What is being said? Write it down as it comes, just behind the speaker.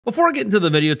Before I get into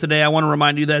the video today, I want to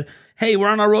remind you that, hey, we're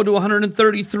on our road to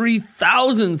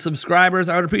 133,000 subscribers.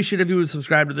 I would appreciate if you would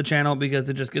subscribe to the channel because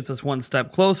it just gets us one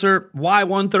step closer. Why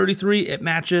 133? It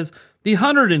matches the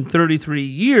 133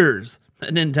 years that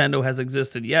Nintendo has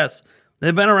existed. Yes,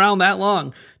 they've been around that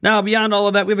long. Now, beyond all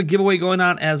of that, we have a giveaway going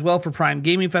on as well for Prime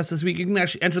Gaming Fest this week. You can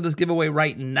actually enter this giveaway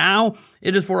right now.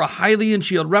 It is for a Hylian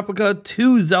Shield replica,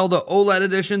 2 Zelda OLED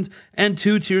editions, and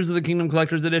 2 Tears of the Kingdom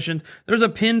Collector's editions. There's a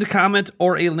pinned comment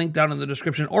or a link down in the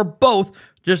description, or both,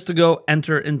 just to go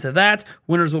enter into that.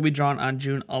 Winners will be drawn on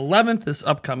June 11th, this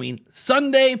upcoming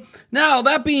Sunday. Now,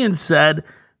 that being said,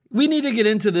 we need to get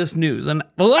into this news. And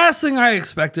the last thing I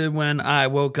expected when I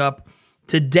woke up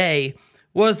today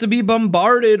was to be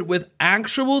bombarded with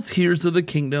actual Tears of the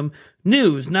Kingdom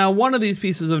news. Now, one of these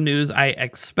pieces of news I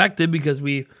expected because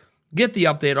we get the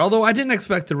update, although I didn't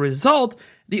expect the result.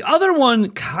 The other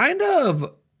one kind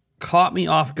of caught me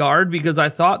off guard because I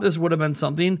thought this would have been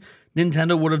something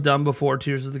Nintendo would have done before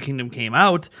Tears of the Kingdom came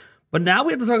out. But now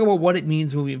we have to talk about what it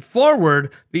means moving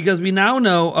forward because we now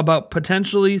know about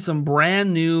potentially some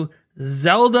brand new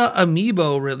Zelda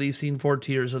amiibo releasing for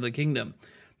Tears of the Kingdom.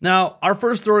 Now, our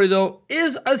first story, though,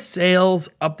 is a sales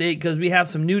update because we have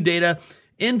some new data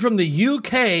in from the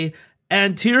UK,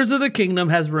 and Tears of the Kingdom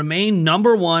has remained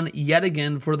 #1 yet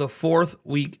again for the 4th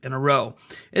week in a row.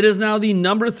 It is now the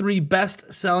 #3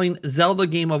 best-selling Zelda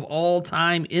game of all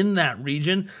time in that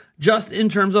region, just in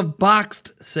terms of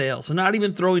boxed sales, so not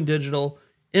even throwing digital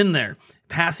in there,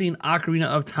 passing Ocarina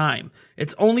of Time.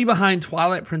 It's only behind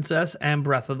Twilight Princess and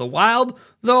Breath of the Wild,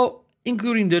 though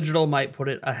including digital might put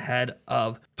it ahead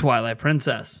of Twilight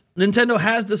Princess. Nintendo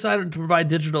has decided to provide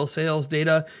digital sales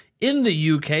data in the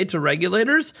UK to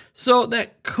regulators, so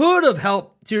that could have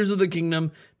helped Tears of the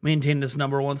Kingdom maintain this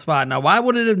 #1 spot. Now, why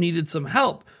would it have needed some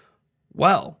help?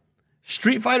 Well,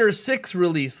 Street Fighter 6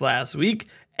 released last week,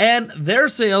 and their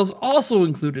sales also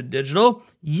included digital,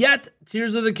 yet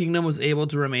Tears of the Kingdom was able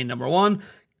to remain #1,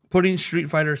 putting Street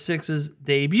Fighter 6's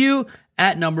debut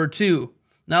at #2.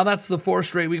 Now, that's the 4th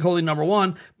straight week holding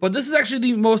 #1, but this is actually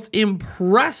the most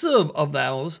impressive of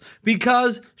those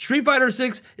because Street Fighter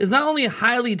 6 is not only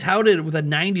highly touted with a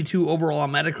 92 overall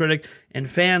on Metacritic and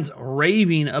fans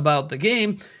raving about the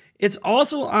game, it's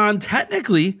also on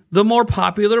technically the more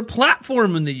popular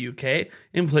platform in the UK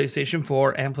in PlayStation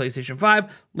 4 and PlayStation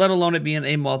 5, let alone it being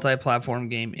a multi-platform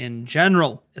game in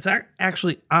general. It's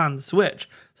actually on Switch.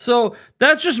 So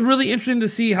that's just really interesting to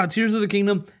see how Tears of the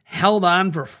Kingdom held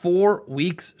on for 4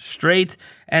 weeks straight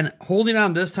and holding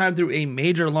on this time through a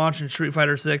major launch in Street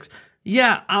Fighter 6.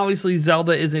 Yeah, obviously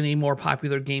Zelda is in a more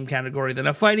popular game category than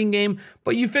a fighting game,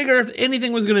 but you figure if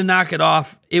anything was going to knock it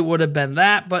off, it would have been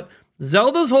that. But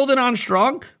Zelda's holding on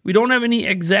strong. We don't have any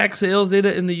exact sales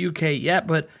data in the UK yet,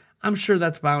 but I'm sure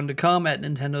that's bound to come at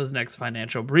Nintendo's next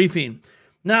financial briefing.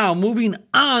 Now, moving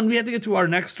on, we have to get to our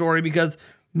next story because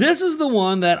this is the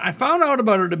one that I found out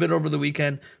about it a bit over the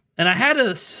weekend, and I had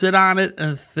to sit on it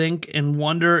and think and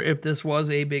wonder if this was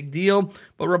a big deal.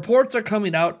 But reports are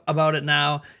coming out about it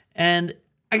now, and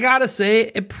I gotta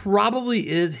say, it probably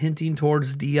is hinting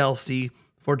towards DLC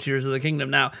for Tears of the Kingdom.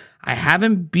 Now, I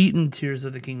haven't beaten Tears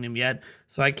of the Kingdom yet,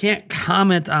 so I can't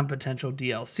comment on potential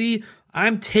DLC.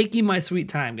 I'm taking my sweet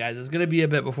time, guys. It's going to be a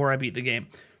bit before I beat the game.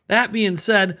 That being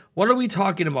said, what are we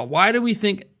talking about? Why do we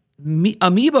think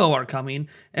amiibo are coming,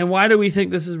 and why do we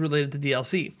think this is related to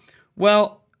DLC?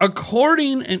 Well,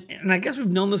 according, and I guess we've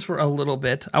known this for a little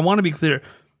bit, I want to be clear,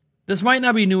 this might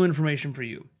not be new information for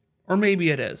you, or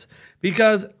maybe it is,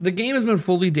 because the game has been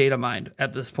fully data mined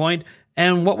at this point,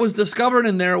 and what was discovered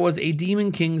in there was a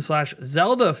Demon King /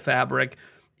 Zelda fabric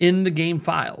in the game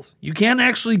files. You can't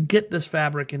actually get this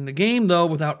fabric in the game, though,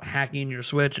 without hacking your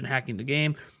Switch and hacking the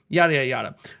game, yada, yada,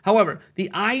 yada. However,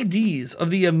 the IDs of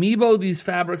the amiibo these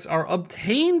fabrics are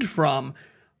obtained from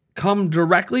come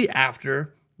directly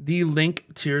after the Link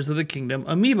Tears of the Kingdom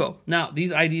amiibo. Now,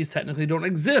 these IDs technically don't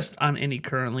exist on any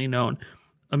currently known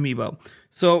amiibo.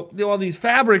 So, while these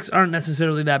fabrics aren't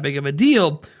necessarily that big of a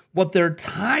deal, what they're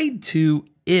tied to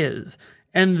is.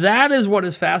 And that is what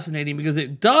is fascinating because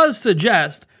it does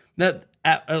suggest that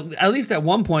at least at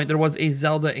one point there was a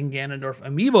Zelda and Ganondorf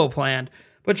amiibo planned.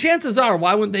 But chances are,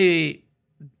 why wouldn't they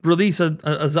release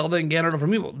a Zelda and Ganondorf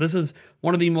amiibo? This is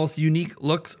one of the most unique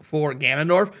looks for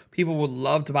Ganondorf. People would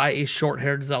love to buy a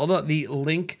short-haired Zelda. The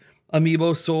Link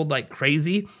amiibo sold like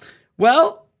crazy.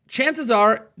 Well, chances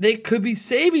are they could be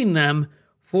saving them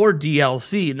for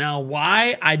DLC. Now,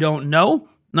 why? I don't know.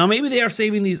 Now, maybe they are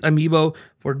saving these amiibo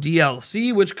for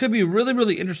DLC, which could be really,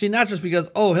 really interesting, not just because,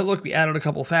 oh, hey, look, we added a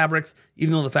couple fabrics,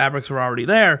 even though the fabrics were already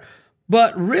there,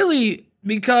 but really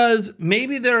because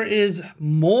maybe there is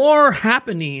more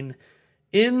happening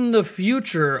in the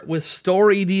future with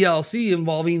story DLC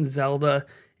involving Zelda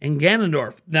and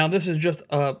Ganondorf. Now, this is just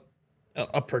a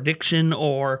prediction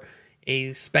or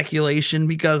a speculation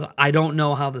because I don't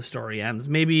know how the story ends.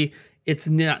 Maybe it's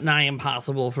nigh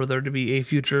impossible for there to be a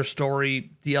future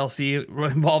story DLC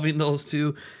involving those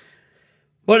two.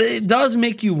 But it does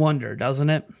make you wonder,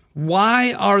 doesn't it?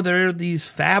 Why are there these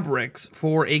fabrics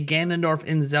for a Ganondorf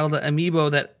and Zelda amiibo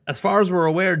that, as far as we're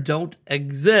aware, don't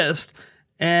exist?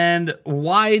 And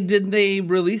why didn't they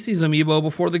release these amiibo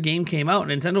before the game came out?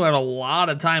 Nintendo had a lot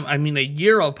of time. I mean, a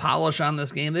year of polish on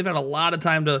this game. They've had a lot of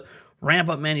time to ramp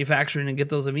up manufacturing and get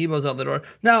those amiibos out the door.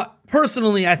 Now,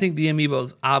 personally, I think the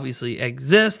amiibos obviously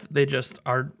exist. They just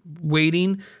are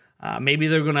waiting. Maybe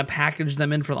they're going to package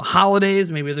them in for the holidays.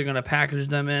 Maybe they're going to package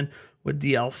them in with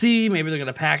DLC. Maybe they're going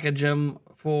to package them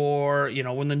for, you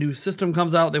know, when the new system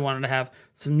comes out. They wanted to have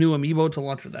some new amiibo to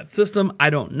launch with that system. I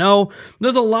don't know.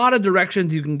 There's a lot of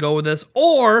directions you can go with this.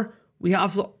 Or we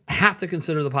also have to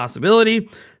consider the possibility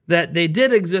that they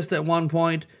did exist at one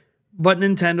point, but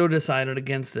Nintendo decided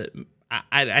against it.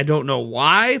 I don't know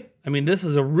why. I mean, this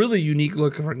is a really unique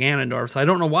look for Ganondorf, so I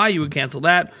don't know why you would cancel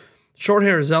that. Short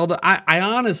hair Zelda, I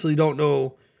honestly don't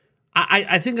know.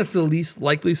 I think it's the least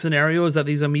likely scenario is that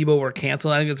these amiibo were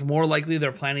canceled. I think it's more likely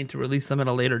they're planning to release them at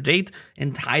a later date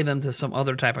and tie them to some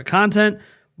other type of content.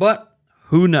 But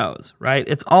who knows, right?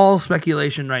 It's all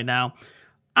speculation right now.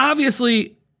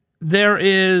 Obviously, there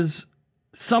is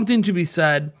something to be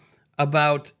said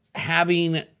about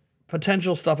having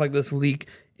potential stuff like this leak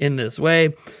in this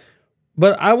way.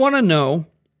 But I want to know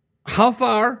how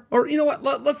far, or you know what,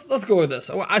 let's go with this.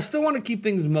 I still want to keep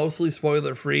things mostly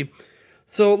spoiler free.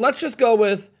 So let's just go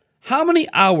with how many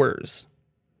hours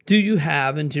do you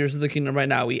have in Tears of the Kingdom right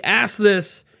now? We asked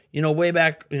this, you know, way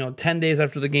back, 10 days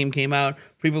after the game came out,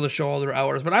 for people to show all their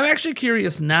hours. But I'm actually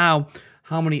curious now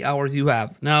how many hours you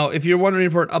have. Now, if you're wondering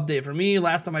for an update for me,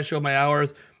 last time I showed my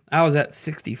hours, I was at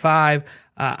 65.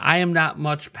 I am not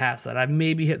much past that. I've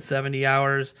maybe hit 70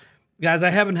 hours. Guys, I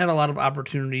haven't had a lot of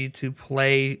opportunity to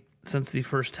play since the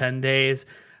first 10 days.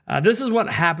 This is what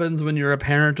happens when you're a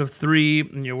parent of 3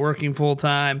 and you're working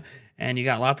full-time and you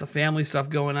got lots of family stuff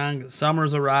going on because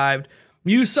summer's arrived.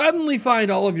 You suddenly find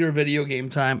all of your video game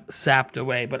time sapped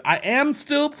away. But I am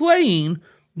still playing,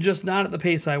 just not at the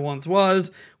pace I once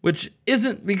was, which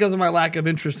isn't because of my lack of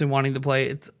interest in wanting to play.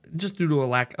 It's just due to a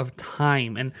lack of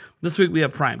time. And this week we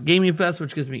have Prime Gaming Fest,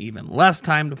 which gives me even less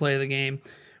time to play the game.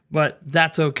 But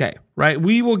that's okay, right?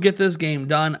 We will get this game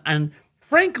done. And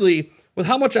frankly, with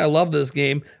how much I love this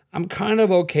game, I'm kind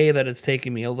of okay that it's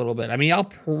taking me a little bit. I mean, I'll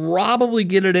probably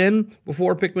get it in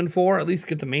before Pikmin 4, at least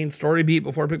get the main story beat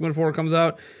before Pikmin 4 comes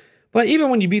out. But even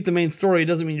when you beat the main story, it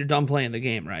doesn't mean you're done playing the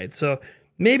game, right? So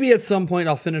maybe at some point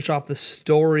I'll finish off the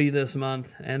story this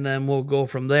month, and then we'll go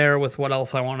from there with what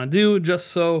else I want to do, just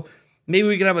so maybe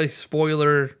we can have a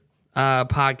spoiler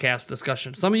podcast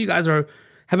discussion. Some of you guys have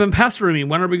been pestering me.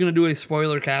 When are we going to do a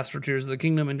spoiler cast for Tears of the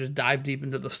Kingdom and just dive deep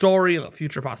into the story and the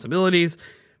future possibilities?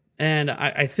 And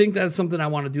I think that's something I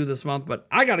want to do this month, but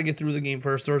I got to get through the game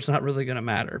first, or it's not really going to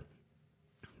matter.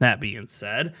 That being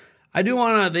said, I do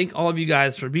want to thank all of you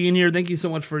guys for being here. Thank you so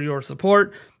much for your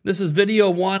support. This is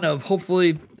video 1 of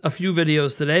hopefully a few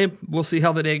videos today. We'll see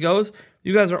how the day goes.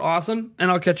 You guys are awesome, and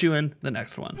I'll catch you in the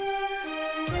next one.